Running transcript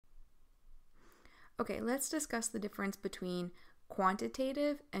Okay, let's discuss the difference between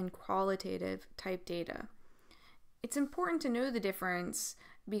quantitative and qualitative type data. It's important to know the difference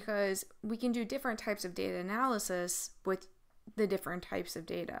because we can do different types of data analysis with the different types of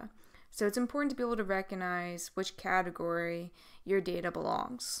data. So it's important to be able to recognize which category your data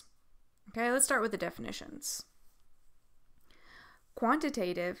belongs. Okay, let's start with the definitions.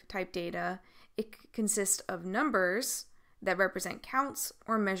 Quantitative type data, it consists of numbers that represent counts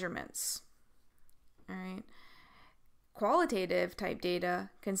or measurements. All right. Qualitative type data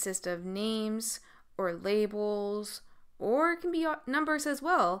consists of names or labels, or it can be numbers as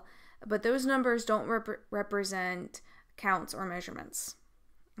well, but those numbers don't represent counts or measurements.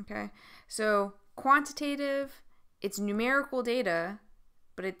 Okay, so quantitative, it's numerical data,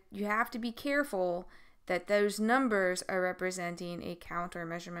 but you have to be careful that those numbers are representing a count or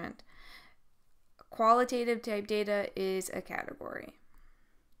measurement. Qualitative type data is a category.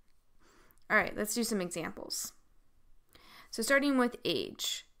 All right, let's do some examples. So starting with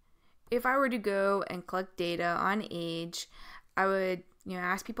age. If I were to go and collect data on age, I would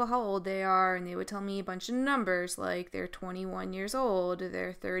ask people how old they are, and they would tell me a bunch of numbers like they're 21 years old,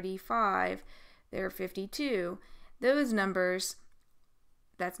 they're 35, they're 52. Those numbers,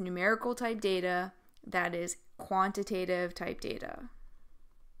 that's numerical type data, that is quantitative type data.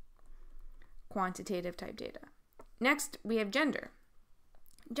 Quantitative type data. Next, we have gender.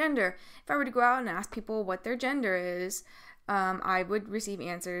 Gender, if I were to go out and ask people what their gender is, I would receive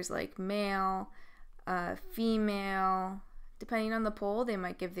answers like male, female. Depending on the poll, they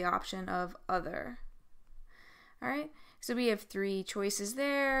might give the option of other. All right, so we have 3 choices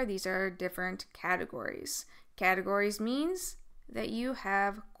there. These are different categories. Categories means that you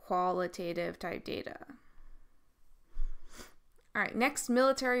have qualitative type data. All right, next,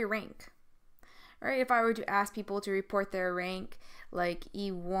 military rank. All right, if I were to ask people to report their rank, like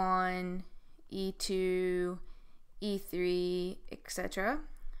E1, E2, E3, etc.,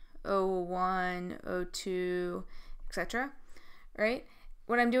 O1, O2, etc., right?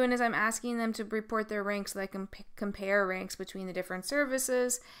 What I'm doing is I'm asking them to report their ranks so that I can compare ranks between the different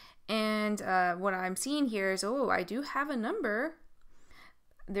services. And what I'm seeing here is, I do have a number.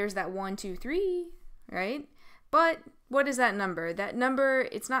 There's that 1, 2, 3, right? But what is that number? That number,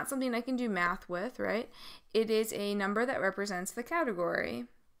 it's not something I can do math with, right? It is a number that represents the category,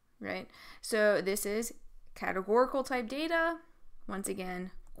 right? So this is categorical type data. Once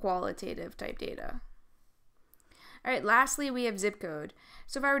again, qualitative type data. All right, lastly, we have zip code.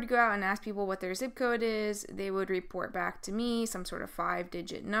 So if I were to go out and ask people what their zip code is, they would report back to me some sort of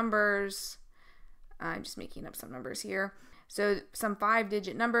 5-digit numbers. I'm just making up some numbers here. So some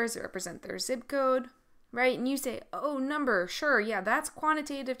 5-digit numbers that represent their zip code, right? And you say, oh, number, sure, yeah, that's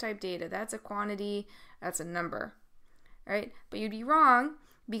quantitative type data. That's a quantity, that's a number, right? But you'd be wrong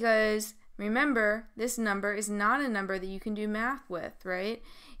because remember, this number is not a number that you can do math with, right?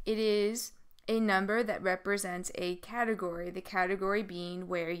 It is a number that represents a category, the category being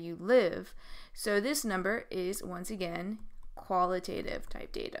where you live. So this number is, once again, qualitative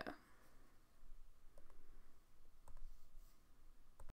type data.